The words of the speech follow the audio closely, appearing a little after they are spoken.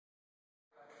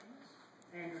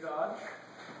Dodge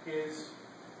is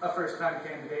a first-time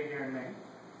candidate here in Maine.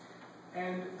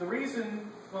 And the reason,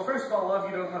 well, first of all, love,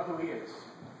 you don't know who he is.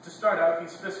 To start out,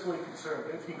 he's fiscally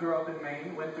conservative. He grew up in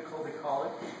Maine, went to Colby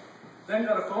College, then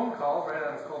got a phone call right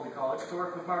out of Colby College to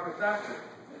work with Margaret Thatcher.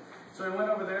 So he went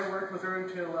over there, worked with her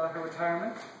until her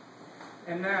retirement,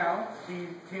 and now he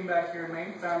came back here in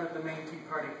Maine, founded the Maine Tea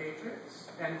Party Patriots,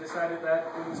 and decided that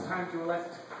it was time to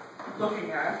elect,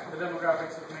 looking at the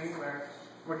demographics of Maine, where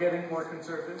we're getting more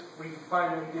conservative. We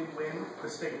finally did win the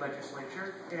state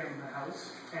legislature and the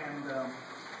House and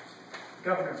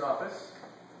governor's office.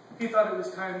 He thought it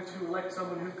was time to elect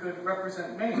someone who could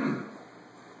represent Maine,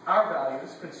 our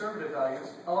values, conservative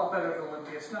values, a lot better than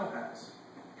Olympia Snowe has.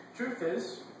 Truth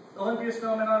is, Olympia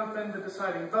Snowe may not have been the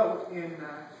deciding vote in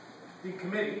the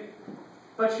committee,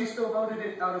 but she still voted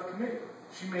it out of committee.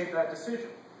 She made that decision.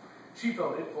 She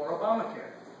voted for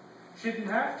Obamacare. She didn't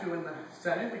have to in the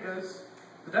Senate because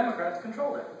the Democrats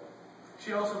controlled it.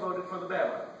 She also voted for the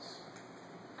bailouts.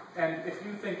 And if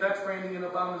you think that's reining in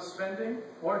Obama's spending,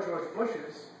 or George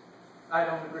Bush's, I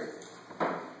don't agree.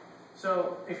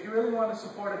 So if you really want to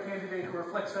support a candidate who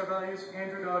reflects our values,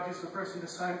 Andrew Dodge is the person to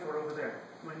sign for over there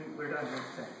when we're done here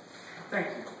today. Thank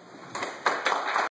you.